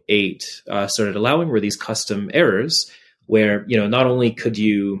 0.8 started allowing were these custom errors where, not only could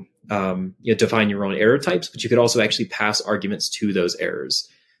you, define your own error types, but you could also actually pass arguments to those errors,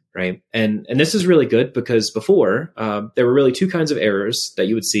 right? And this is really good because before there were really two kinds of errors that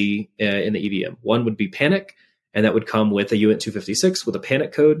you would see in the EVM. One would be panic, and that would come with a UINT 256 with a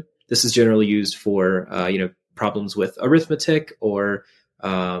panic code. This is generally used for problems with arithmetic or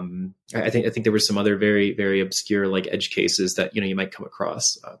I think there were some other very, very obscure like edge cases that you might come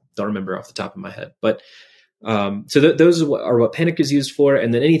across. Don't remember off the top of my head, but those are what panic is used for,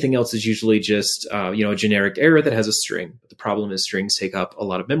 and then anything else is usually just a generic error that has a string. But the problem is strings take up a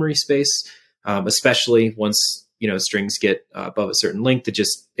lot of memory space, especially once strings get above a certain length.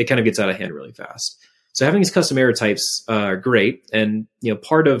 It kind of gets out of hand really fast. So having these custom error types are great, and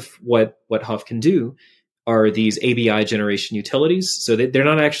part of what Huff can do are these ABI generation utilities. So they're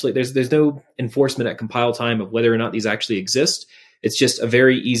not actually, there's no enforcement at compile time of whether or not these actually exist. It's just a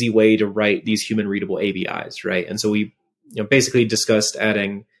very easy way to write these human readable ABIs, right? And so we basically discussed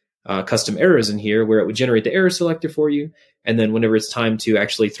adding custom errors in here where it would generate the error selector for you. And then whenever it's time to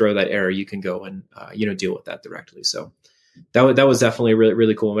actually throw that error, you can go and deal with that directly. So that was definitely a really,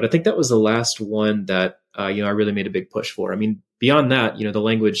 really cool one. But I think that was the last one that I really made a big push for. I mean, beyond that, the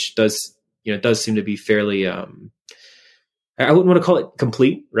language does seem to be fairly, I wouldn't want to call it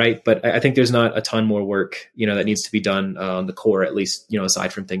complete, right? But I think there's not a ton more work, that needs to be done on the core, at least,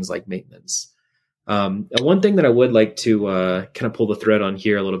 aside from things like maintenance. One thing that I would like to kind of pull the thread on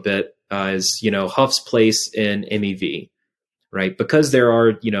here a little bit is, Huff's place in MEV, right? Because there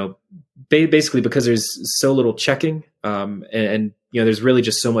are, basically because there's so little checking and there's really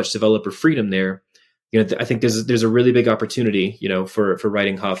just so much developer freedom there. I think there's a really big opportunity, for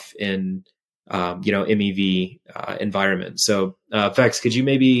writing Huff in, MEV environment. So, Vex, could you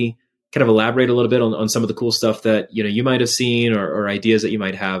maybe kind of elaborate a little bit on some of the cool stuff that, you might have seen or ideas that you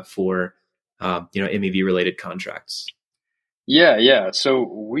might have for, MEV related contracts? Yeah. So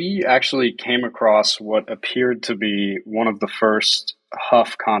we actually came across what appeared to be one of the first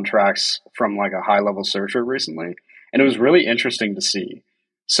Huff contracts from like a high level searcher recently. And it was really interesting to see.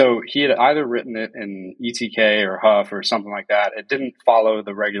 So he had either written it in ETK or Huff or something like that. It didn't follow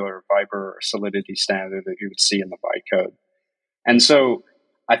the regular Viper or Solidity standard that you would see in the bytecode. And so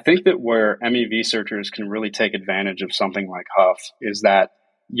I think that where MEV searchers can really take advantage of something like Huff is that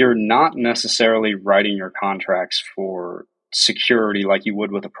you're not necessarily writing your contracts for security like you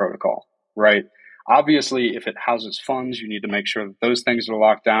would with a protocol, right? Obviously, if it houses funds, you need to make sure that those things are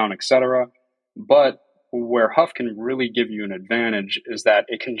locked down, etc. But where Huff can really give you an advantage is that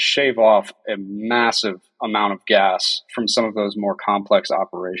it can shave off a massive amount of gas from some of those more complex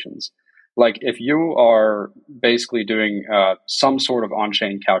operations. Like if you are basically doing some sort of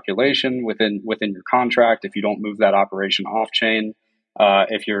on-chain calculation within your contract, if you don't move that operation off-chain,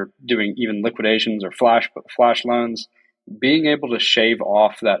 if you're doing even liquidations or flash loans, being able to shave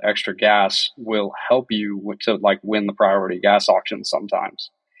off that extra gas will help you to like win the priority gas auction sometimes.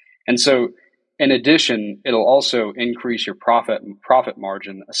 And so in addition, it'll also increase your profit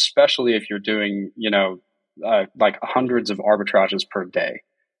margin, especially if you're doing, like hundreds of arbitrages per day,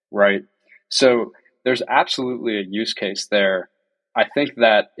 right? So there's absolutely a use case there. I think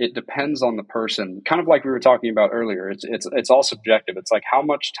that it depends on the person, kind of like we were talking about earlier. It's all subjective. It's like, how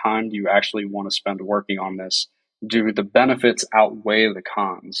much time do you actually want to spend working on this? Do the benefits outweigh the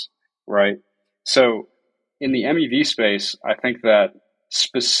cons, right? So in the MEV space, I think that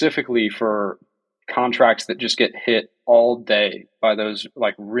specifically for contracts that just get hit all day by those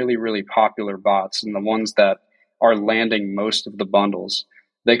like really, really popular bots and the ones that are landing most of the bundles,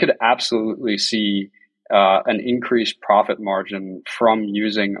 they could absolutely see an increased profit margin from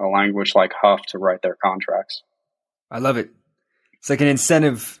using a language like Huff to write their contracts. I love it. It's like an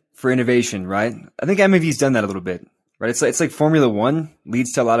incentive for innovation, right? I think MEV's done that a little bit, right? It's like Formula One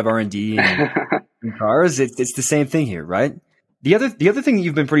leads to a lot of R&D in cars. It's the same thing here, right? The other thing that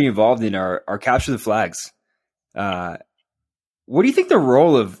you've been pretty involved in are capture the flags. What do you think the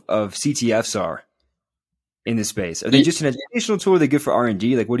role of CTFs are in this space? Are they just an educational tool? Are they good for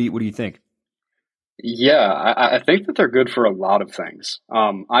R&D? Like, what do you think? Yeah, I think that they're good for a lot of things.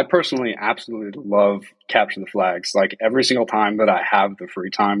 I personally absolutely love capture the flags. Like every single time that I have the free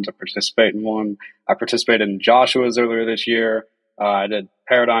time to participate in one, I participated in Joshua's earlier this year. I did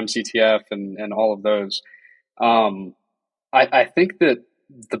Paradigm CTF and all of those. I think that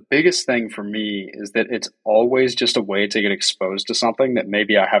the biggest thing for me is that it's always just a way to get exposed to something that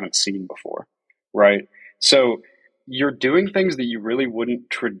maybe I haven't seen before, right? So you're doing things that you really wouldn't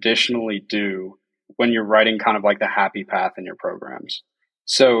traditionally do when you're writing kind of like the happy path in your programs.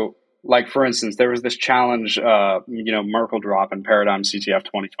 So like for instance, there was this challenge, Merkle drop in Paradigm CTF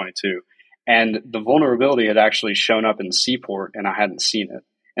 2022, and the vulnerability had actually shown up in Seaport, and I hadn't seen it.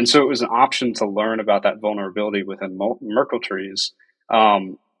 And so it was an option to learn about that vulnerability within Merkle trees.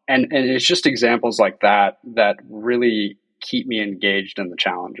 And it's just examples like that that really keep me engaged in the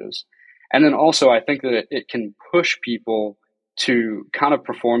challenges. And then also, I think that it can push people to kind of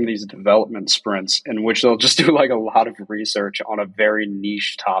perform these development sprints in which they'll just do like a lot of research on a very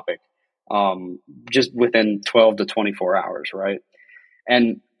niche topic, just within 12 to 24 hours, right?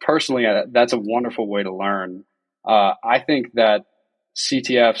 And personally, that's a wonderful way to learn. I think that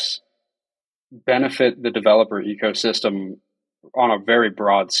CTFs benefit the developer ecosystem on a very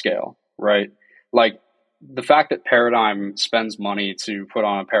broad scale, right? Like the fact that Paradigm spends money to put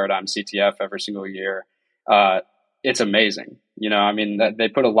on a Paradigm CTF every single year, it's amazing. I mean, that they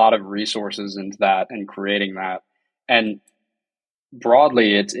put a lot of resources into that and creating that. And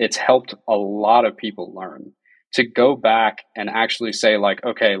broadly, it's helped a lot of people learn to go back and actually say like,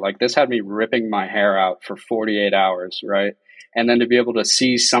 okay, like this had me ripping my hair out for 48 hours, right? And then to be able to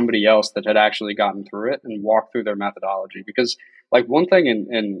see somebody else that had actually gotten through it and walk through their methodology. Because like one thing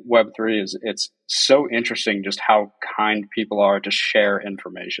in Web3 is it's so interesting just how kind people are to share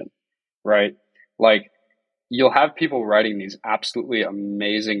information, right? Like you'll have people writing these absolutely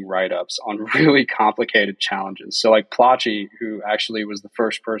amazing write-ups on really complicated challenges. So like Plachi, who actually was the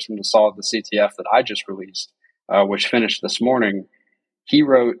first person to solve the CTF that I just released, which finished this morning, he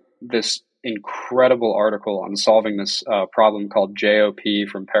wrote this incredible article on solving this problem called JOP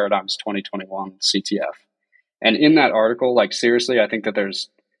from Paradigm's 2021 CTF. And in that article, like seriously, I think that there's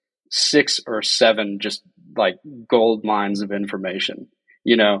 6 or 7 just like gold mines of information,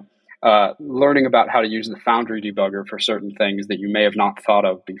 learning about how to use the Foundry debugger for certain things that you may have not thought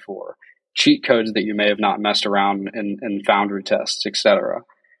of before, cheat codes that you may have not messed around in Foundry tests, etc.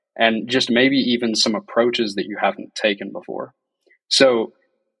 And just maybe even some approaches that you haven't taken before. So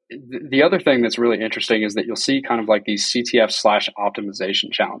the other thing that's really interesting is that you'll see kind of like these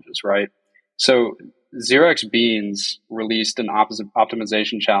CTF/optimization challenges, right? So 0x Beans released an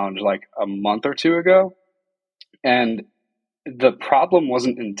optimization challenge like a month or two ago. And the problem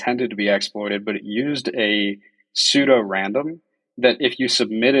wasn't intended to be exploited, but it used a pseudo random that if you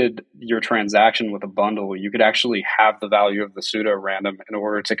submitted your transaction with a bundle, you could actually have the value of the pseudo random in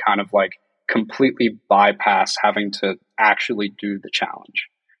order to kind of like completely bypass having to actually do the challenge,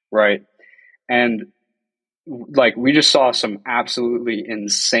 right? And like we just saw some absolutely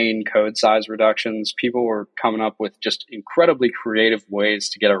insane code size reductions. People were coming up with just incredibly creative ways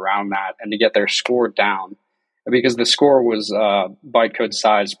to get around that and to get their score down, because the score was bytecode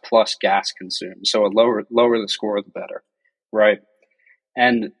size plus gas consumed. So lower the score, the better, right?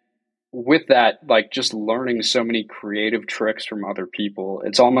 And with that, like just learning so many creative tricks from other people,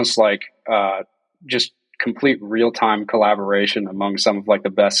 it's almost like just complete real-time collaboration among some of like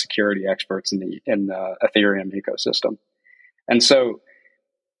the best security experts in the Ethereum ecosystem. And so,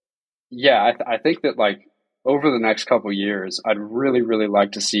 yeah, I think that like over the next couple of years, I'd really, really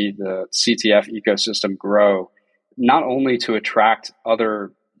like to see the CTF ecosystem grow, not only to attract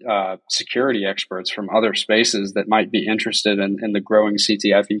other security experts from other spaces that might be interested in the growing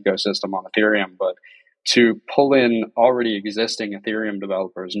CTF ecosystem on Ethereum, but to pull in already existing Ethereum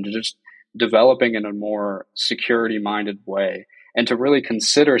developers and to just developing in a more security-minded way, and to really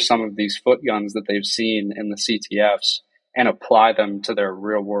consider some of these foot guns that they've seen in the CTFs and apply them to their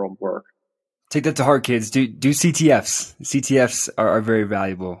real-world work. Take that to heart, kids. Do CTFs. CTFs are very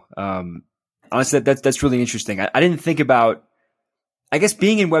valuable. Honestly, that's really interesting. I didn't think about, I guess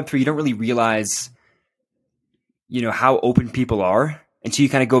being in Web3, you don't really realize, how open people are until you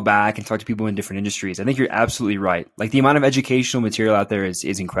kind of go back and talk to people in different industries. I think you're absolutely right. Like the amount of educational material out there is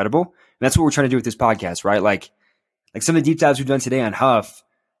incredible. And that's what we're trying to do with this podcast, right? Like some of the deep dives we've done today on Huff,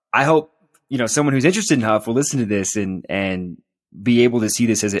 I hope, someone who's interested in Huff will listen to this and be able to see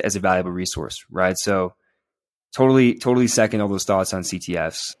this as a valuable resource, right? So totally second all those thoughts on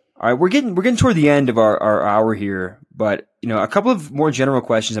CTFs. All right, we're getting toward the end of our hour here, but a couple of more general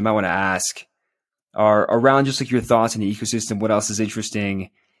questions I might want to ask are around just like your thoughts on the ecosystem, what else is interesting,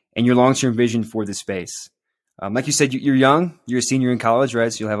 and your long-term vision for the space. Like you said, you're young, you're a senior in college,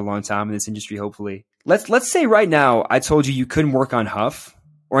 right? So you'll have a long time in this industry, hopefully. Let's say right now I told you couldn't work on Huff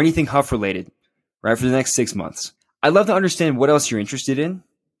or anything Huff related, right, for the next 6 months. I'd love to understand what else you're interested in,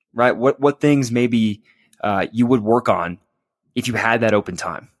 right? What things maybe you would work on if you had that open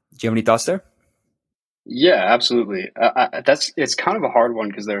time. Do you have any thoughts there? Yeah, absolutely. It's kind of a hard one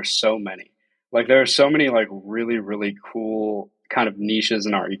because there are so many. Like there are so many like really, really cool kind of niches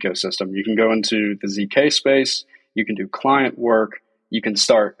in our ecosystem. You can go into the ZK space, you can do client work, you can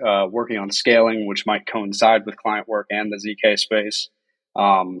start working on scaling, which might coincide with client work and the ZK space.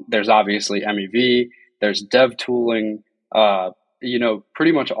 There's obviously MEV, there's dev tooling,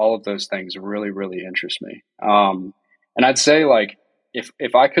 pretty much all of those things really, really interest me. And I'd say like,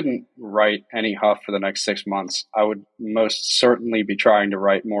 if I couldn't write any Huff for the next 6 months, I would most certainly be trying to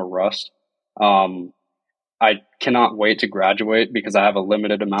write more Rust. I cannot wait to graduate because I have a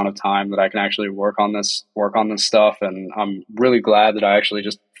limited amount of time that I can actually work on this stuff. And I'm really glad that I actually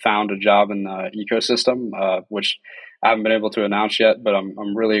just found a job in the ecosystem, which I haven't been able to announce yet, but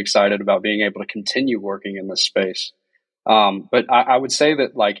I'm really excited about being able to continue working in this space. But I would say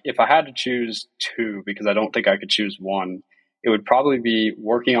that like, if I had to choose two, because I don't think I could choose one, it would probably be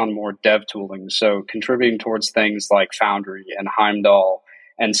working on more dev tooling. So contributing towards things like Foundry and Heimdall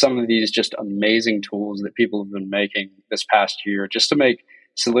and some of these just amazing tools that people have been making this past year just to make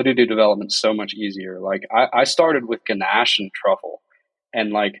Solidity development so much easier. Like I started with Ganache and Truffle,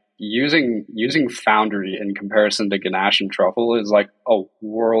 and like using Foundry in comparison to Ganache and Truffle is like a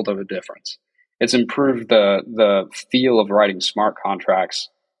world of a difference. It's improved the feel of writing smart contracts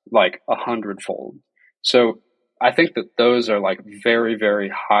like 100-fold. So I think that those are like very, very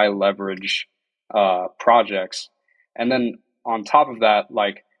high leverage projects. And then on top of that,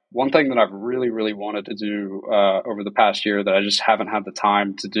 like one thing that I've really, really wanted to do over the past year that I just haven't had the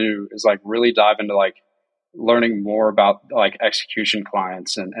time to do is like really dive into like learning more about like execution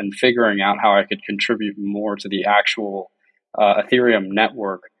clients and figuring out how I could contribute more to the actual Ethereum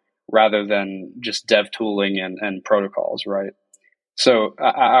network rather than just dev tooling and protocols, right? So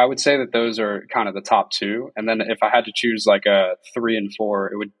I would say that those are kind of the top two. And then if I had to choose like a 3 and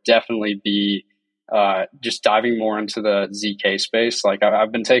 4, it would definitely be just diving more into the ZK space. Like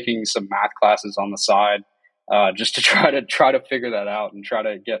I've been taking some math classes on the side just to try to figure that out and try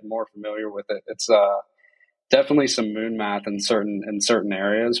to get more familiar with it. It's definitely some moon math in certain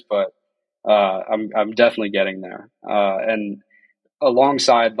areas, but I'm definitely getting there. And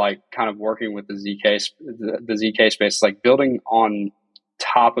alongside like kind of working with the ZK space, like building on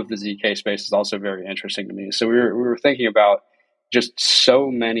top of the ZK space is also very interesting to me. So we were thinking about just so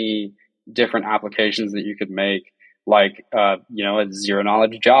many different applications that you could make, like a zero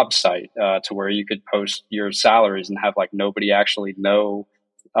knowledge job site to where you could post your salaries and have like nobody actually know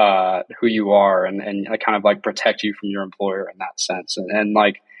who you are and kind of like protect you from your employer in that sense. And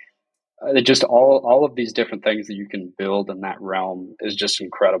like just all of these different things that you can build in that realm is just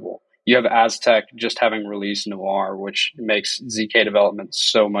incredible. You have Aztec just having released Noir, which makes ZK development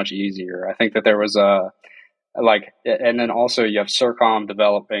so much easier. I think that there was and then also you have Circom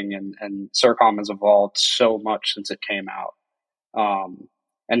developing, and Circom has evolved so much since it came out.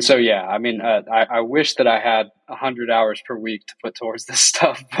 And so, yeah, I mean, I wish that I had 100 hours per week to put towards this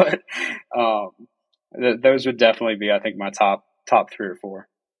stuff, but those would definitely be, I think, my top 3 or 4.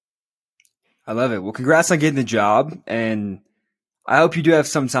 I love it. Well, congrats on getting the job, and I hope you do have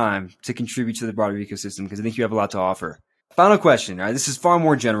some time to contribute to the broader ecosystem because I think you have a lot to offer. Final question, right? This is far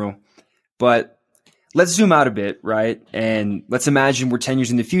more general, but let's zoom out a bit, right? And let's imagine we're 10 years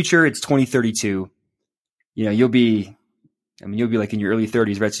in the future. It's 2032. You'll be like in your early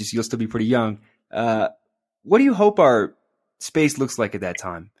 30s, right? So you'll still be pretty young. What do you hope our space looks like at that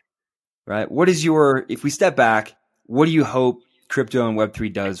time, right? If we step back, what do you hope crypto and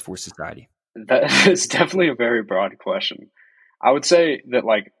Web3 does for society? It's definitely a very broad question. I would say that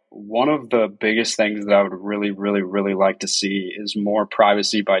like one of the biggest things that I would really, really, really like to see is more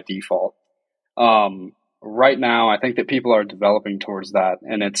privacy by default. Right now, I think that people are developing towards that,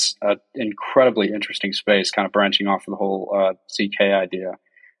 and it's an incredibly interesting space, kind of branching off of the whole ZK idea.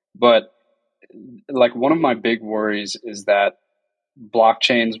 But like one of my big worries is that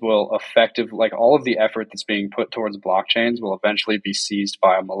blockchains will like all of the effort that's being put towards blockchains will eventually be seized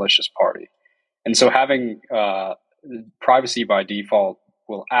by a malicious party. And so having privacy by default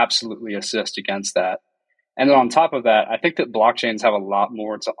will absolutely assist against that. And then on top of that, I think that blockchains have a lot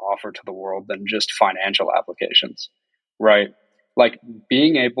more to offer to the world than just financial applications, right? Like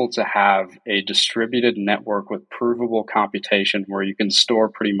being able to have a distributed network with provable computation where you can store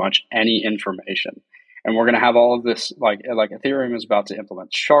pretty much any information. And we're going to have all of this, like Ethereum is about to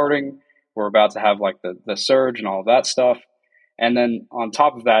implement sharding. We're about to have like the surge and all of that stuff. And then on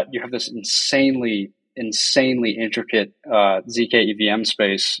top of that, you have this insanely intricate ZK EVM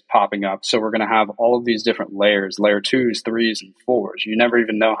space popping up. So we're going to have all of these different layers, layer 2s, 3s, and 4s. You never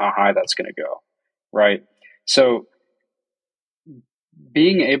even know how high that's going to go, right? So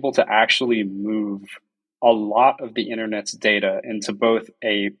being able to actually move a lot of the internet's data into both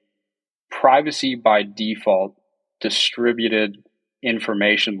a privacy by default distributed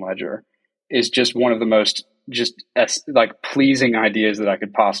information ledger is just one of the most just as like pleasing ideas that I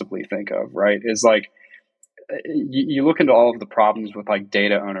could possibly think of, right? Is like you look into all of the problems with like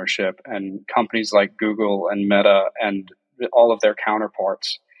data ownership and companies like Google and Meta and all of their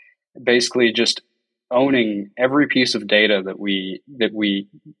counterparts basically just owning every piece of data that we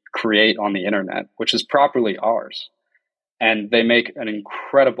create on the internet, which is properly ours. And they make an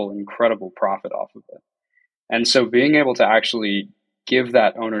incredible profit off of it. And so being able to actually give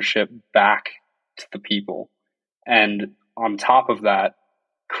that ownership back to the people, and on top of that,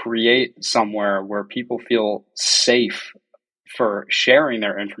 create somewhere where people feel safe for sharing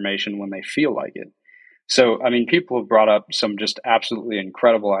their information when they feel like it. So, I mean, people have brought up some just absolutely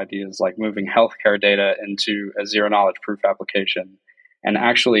incredible ideas like moving healthcare data into a zero knowledge proof application and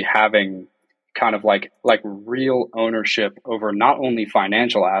actually having kind of like real ownership over not only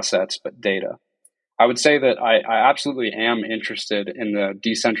financial assets, but data. I would say that I absolutely am interested in the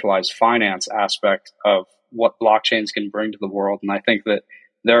decentralized finance aspect of what blockchains can bring to the world. And I think that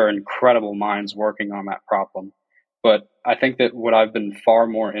there are incredible minds working on that problem. But I think that what I've been far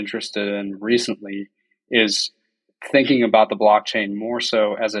more interested in recently is thinking about the blockchain more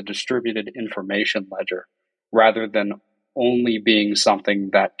so as a distributed information ledger rather than only being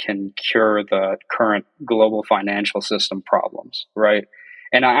something that can cure the current global financial system problems, right?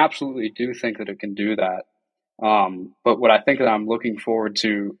 And I absolutely do think that it can do that. But what I think that I'm looking forward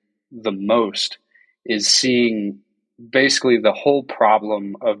to the most is seeing basically the whole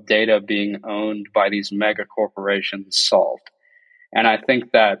problem of data being owned by these mega corporations solved. And I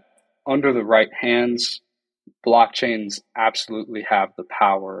think that under the right hands, blockchains absolutely have the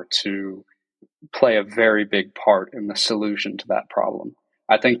power to play a very big part in the solution to that problem.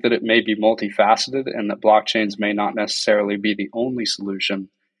 I think that it may be multifaceted and that blockchains may not necessarily be the only solution,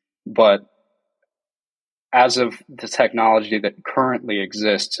 but as of the technology that currently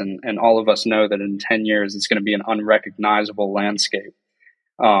exists, and all of us know that in 10 years it's going to be an unrecognizable landscape,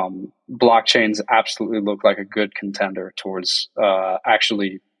 blockchains absolutely look like a good contender towards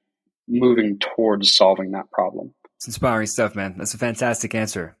actually moving towards solving that problem. It's inspiring stuff, man. That's a fantastic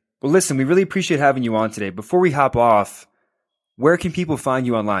answer. Well, listen, we really appreciate having you on today. Before we hop off, where can people find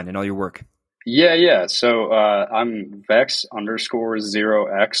you online and all your work? Yeah. So I'm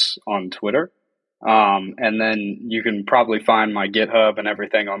Vex_0x on Twitter. And then you can probably find my GitHub and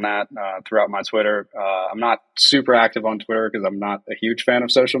everything on that throughout my Twitter. I'm not super active on Twitter because I'm not a huge fan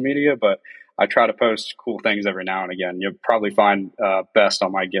of social media, but I try to post cool things every now and again. You'll probably find best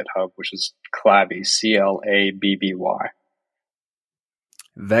on my GitHub, which is Clabby, CLABBY.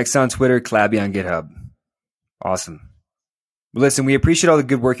 Vex on Twitter, Clabby on GitHub. Awesome. Well, listen, we appreciate all the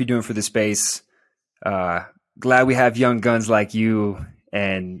good work you're doing for the space. Glad we have young guns like you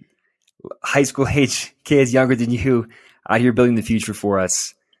and high school age kids younger than you out here building the future for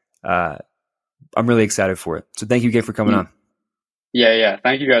us. I'm really excited for it. So thank you again for coming on. Yeah.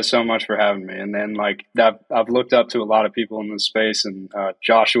 Thank you guys so much for having me. And then like I've looked up to a lot of people in this space, and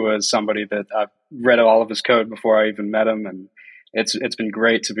Joshua is somebody that I've read all of his code before I even met him. And it's been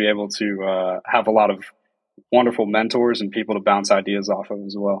great to be able to have a lot of wonderful mentors and people to bounce ideas off of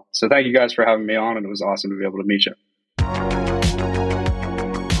as well. So thank you guys for having me on, and it was awesome to be able to meet you.